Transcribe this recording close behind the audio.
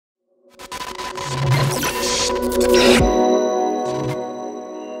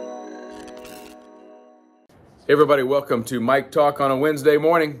Hey everybody, welcome to Mike Talk on a Wednesday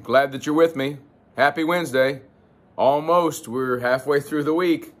morning. Glad that you're with me. Happy Wednesday. Almost. We're halfway through the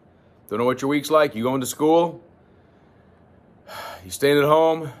week. Don't know what your week's like. You going to school? You staying at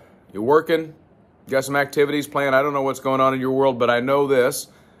home? You working? You got some activities planned? I don't know what's going on in your world, but I know this.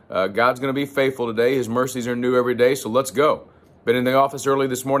 God's going to be faithful today. His mercies are new every day, so let's go. Been in the office early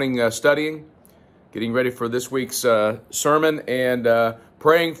this morning studying, getting ready for this week's sermon, and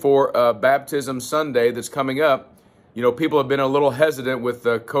praying for Baptism Sunday that's coming up. You know, people have been a little hesitant with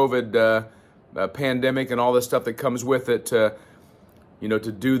the COVID pandemic and all this stuff that comes with it to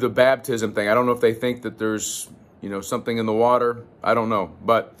do the baptism thing. I don't know if they think that there's, something in the water. I don't know.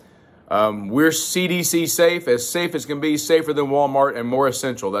 But we're CDC safe as can be, safer than Walmart, and more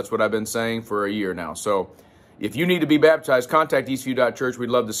essential. That's what I've been saying for a year now. So if you need to be baptized, contact Eastview.church.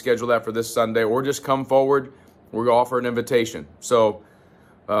 We'd love to schedule that for this Sunday, or just come forward. We're going to offer an invitation. So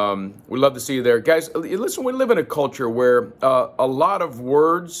we'd love to see you there. Guys, listen, we live in a culture where a lot of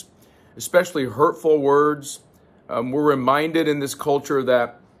words, especially hurtful words, we're reminded in this culture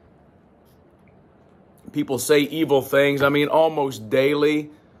that people say evil things. I mean, almost daily,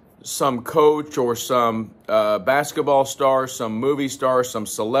 some coach or some basketball star, some movie star, some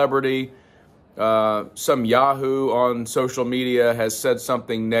celebrity, some Yahoo on social media has said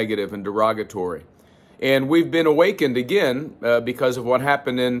something negative and derogatory. And we've been awakened again because of what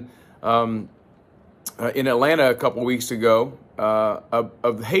happened in Atlanta a couple weeks ago,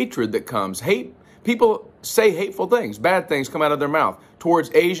 of hatred that comes. People say hateful things, bad things come out of their mouth towards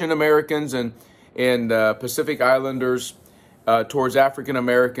Asian Americans and Pacific Islanders, towards African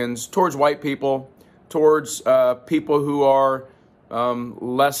Americans, towards white people, towards people who are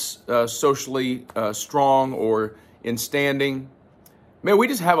less socially strong or in standing. Man, we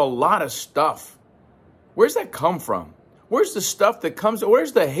just have a lot of stuff. Where's that come from? Where's the stuff that comes?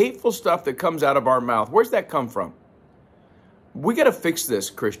 Where's the hateful stuff that comes out of our mouth? Where's that come from? We got to fix this,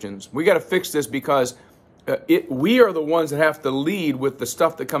 Christians. We got to fix this because we are the ones that have to lead with the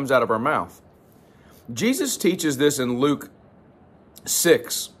stuff that comes out of our mouth. Jesus teaches this in Luke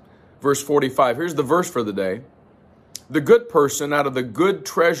 6, verse 45. Here's the verse for the day. The good person out of the good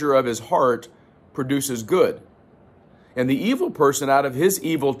treasure of his heart produces good, and the evil person out of his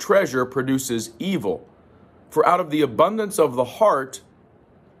evil treasure produces evil. For out of the abundance of the heart,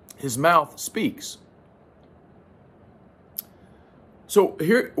 his mouth speaks. So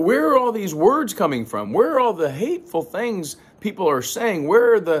here, where are all these words coming from? Where are all the hateful things people are saying?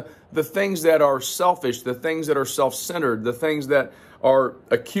 Where are the things that are selfish, the things that are self-centered, the things that are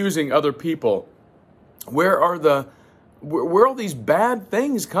accusing other people? Where are all these bad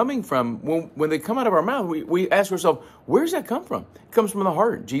things coming from? When they come out of our mouth, we ask ourselves, where's that come from? It comes from the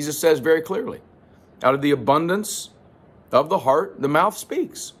heart. Jesus says very clearly, out of the abundance of the heart, the mouth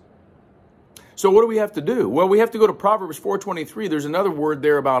speaks. So what do we have to do? Well, we have to go to Proverbs 4:23. There's another word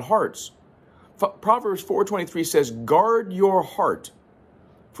there about hearts. Proverbs 4:23 says, guard your heart,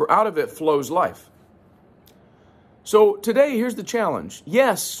 for out of it flows life. So today, here's the challenge.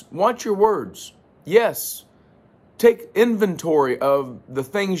 Yes, watch your words. Yes, take inventory of the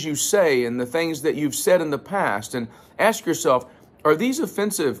things you say and the things that you've said in the past, and ask yourself, are these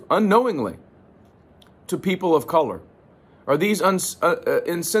offensive unknowingly to people of color? Are these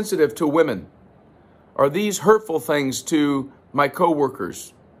insensitive to women? Are these hurtful things to my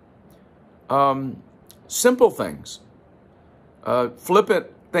coworkers? Simple things, flippant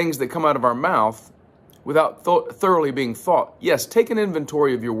things that come out of our mouth without thoroughly being thought. Yes, take an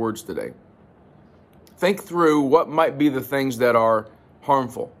inventory of your words today. Think through what might be the things that are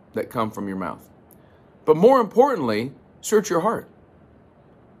harmful that come from your mouth. But more importantly, search your heart.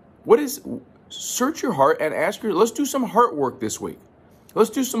 Search your heart and let's do some heart work this week. Let's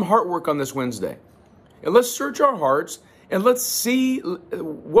do some heart work on this Wednesday. And let's search our hearts and let's see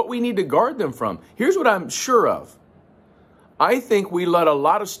what we need to guard them from. Here's what I'm sure of. I think we let a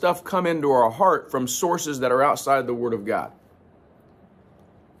lot of stuff come into our heart from sources that are outside the Word of God.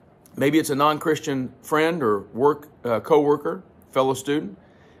 Maybe it's a non-Christian friend or co-worker, fellow student.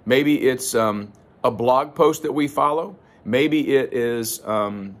 Maybe it's a blog post that we follow. Maybe it is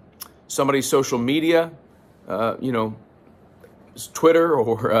somebody's social media, Twitter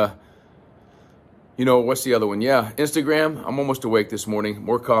or, what's the other one? Yeah, Instagram. I'm almost awake this morning.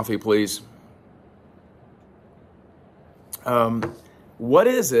 More coffee, please. What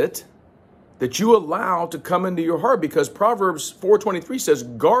is it that you allow to come into your heart? Because Proverbs 4:23 says,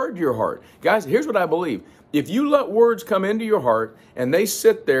 guard your heart. Guys, here's what I believe. If you let words come into your heart and they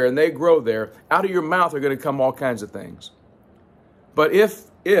sit there and they grow there, out of your mouth are going to come all kinds of things. But if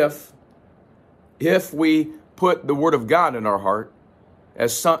we put the Word of God in our heart,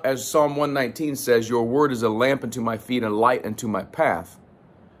 As Psalm 119 says, your word is a lamp unto my feet and a light unto my path.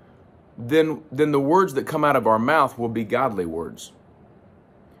 Then the words that come out of our mouth will be godly words.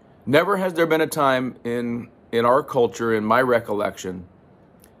 Never has there been a time in our culture, in my recollection,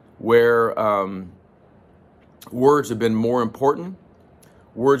 where words have been more important,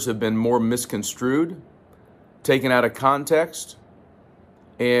 words have been more misconstrued, taken out of context,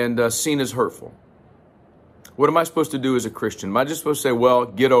 and seen as hurtful. What am I supposed to do as a Christian? Am I just supposed to say, well,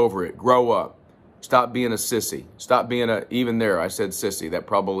 get over it, grow up, stop being a sissy, stop being even there, I said sissy, that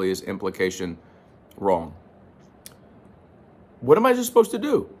probably is implication wrong. What am I just supposed to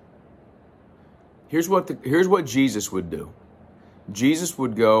do? Here's what Jesus would do. Jesus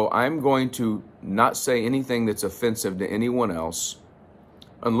would go, I'm going to not say anything that's offensive to anyone else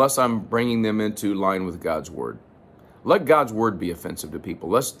unless I'm bringing them into line with God's word. Let God's word be offensive to people.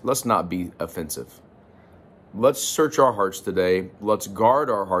 Let's not be offensive. Let's search our hearts today. Let's guard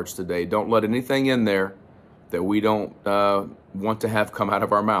our hearts today. Don't let anything in there that we don't want to have come out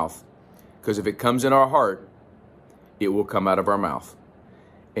of our mouth. Because if it comes in our heart, it will come out of our mouth.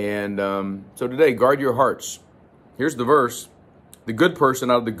 And so today, guard your hearts. Here's the verse. The good person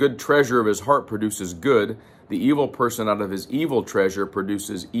out of the good treasure of his heart produces good. The evil person out of his evil treasure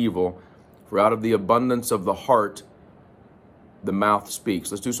produces evil. For out of the abundance of the heart, the mouth speaks.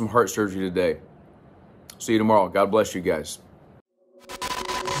 Let's do some heart surgery today. See you tomorrow. God bless you guys.